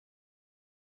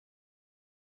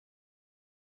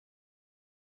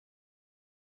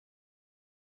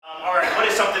All right, what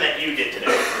is something that you did today?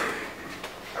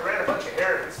 I ran a bunch of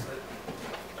errands, but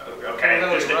Okay,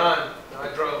 I just run. No,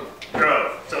 I drove.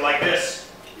 drove. So like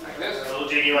this, Like this? a little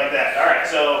jiggy like that. All right,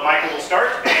 so Michael will start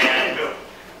and go.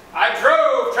 I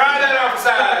drove. Try that on for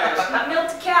size. I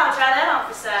milked a cow, try that on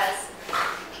for size.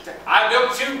 I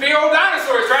milked 2 big old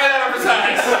dinosaurs. Try that on for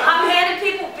size. I'm handing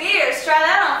people beers, try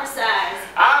that on for size.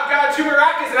 I've got 2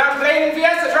 maracas and I'm playing in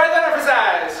Fiesta. Try that on for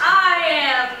size. I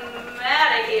am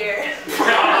out of here.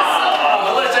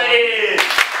 Melissa is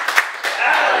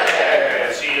out of there.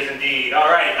 Yes, she is indeed. All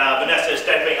right, Vanessa is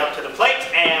stepping up to the plate.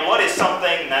 And what is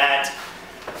something that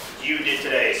you did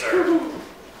today, sir?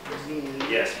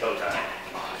 Yes, bow tie.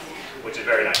 Which is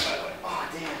very nice, by the way. Oh,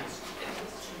 damn.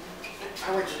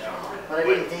 I went to but I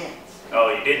didn't dance. Oh,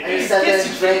 you didn't? I just sat there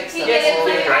and drank He stuff. did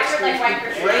it like Drank Eichler, like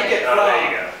Eichler. Drink it Oh, there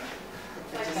you go.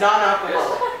 It's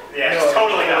non-alcoholic. Yeah, it's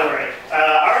totally not right.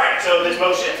 All right, so this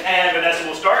motion, and Vanessa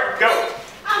will start. Go.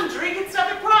 I'm drinking stuff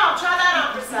at prom. Try that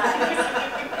on for size.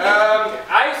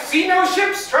 I see no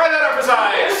ships. Try that on for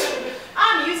size.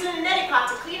 I'm using a neti pot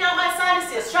to clean out my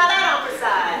sinuses. Try that on for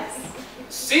size.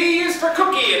 C is for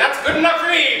cookie, and that's good enough for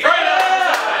me. Try that on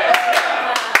for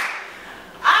size.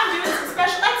 I'm doing some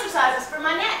special exercises for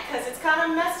my neck because it's kind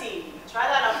of messy. Try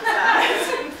that on for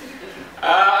size.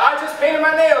 I just painted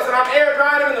my nails and I'm air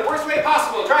drying them in the worst way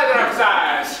possible. Try that on for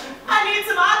size. I need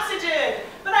some oxygen,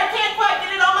 but I can't quite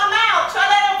get it on my mouth. Try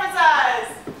that on for size.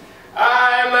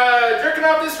 I'm jerking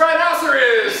off this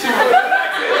rhinoceros. Try that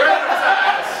on for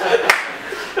size.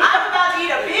 I'm about to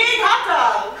eat a big hot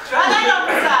dog. Try that on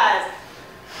for size.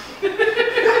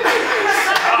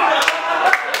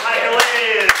 Michael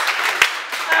is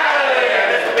out of there.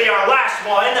 This will be our last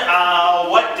one.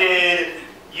 What did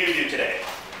you do today?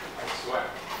 Sweat.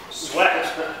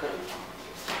 Sweat.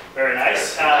 Very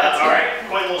nice. All right,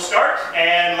 Quinn will start,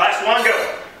 and last one,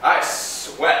 go. I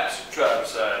sweat. Try for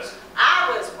size.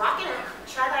 I was rocking out.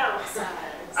 Try that on for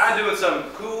size. I'm doing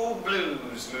some cool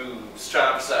blues moves.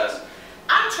 Try for size.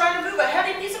 I'm trying to move a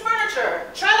heavy piece of furniture.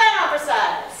 Try that on for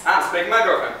size. I'm spanking my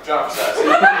girlfriend. Try for size.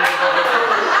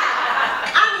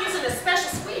 I'm using a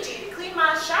special squeegee to clean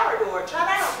my shower door. Try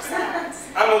that on for size.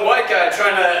 I'm a white guy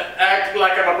trying to act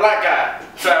like I'm a black guy.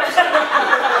 Try for size.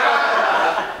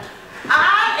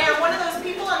 I am one of those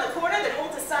people on the corner that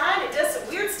holds a sign and does some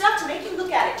weird stuff to make you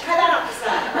look at it. Try that on for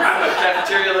size. I'm a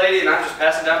cafeteria lady and I'm just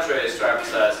passing down trays. Try for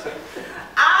size.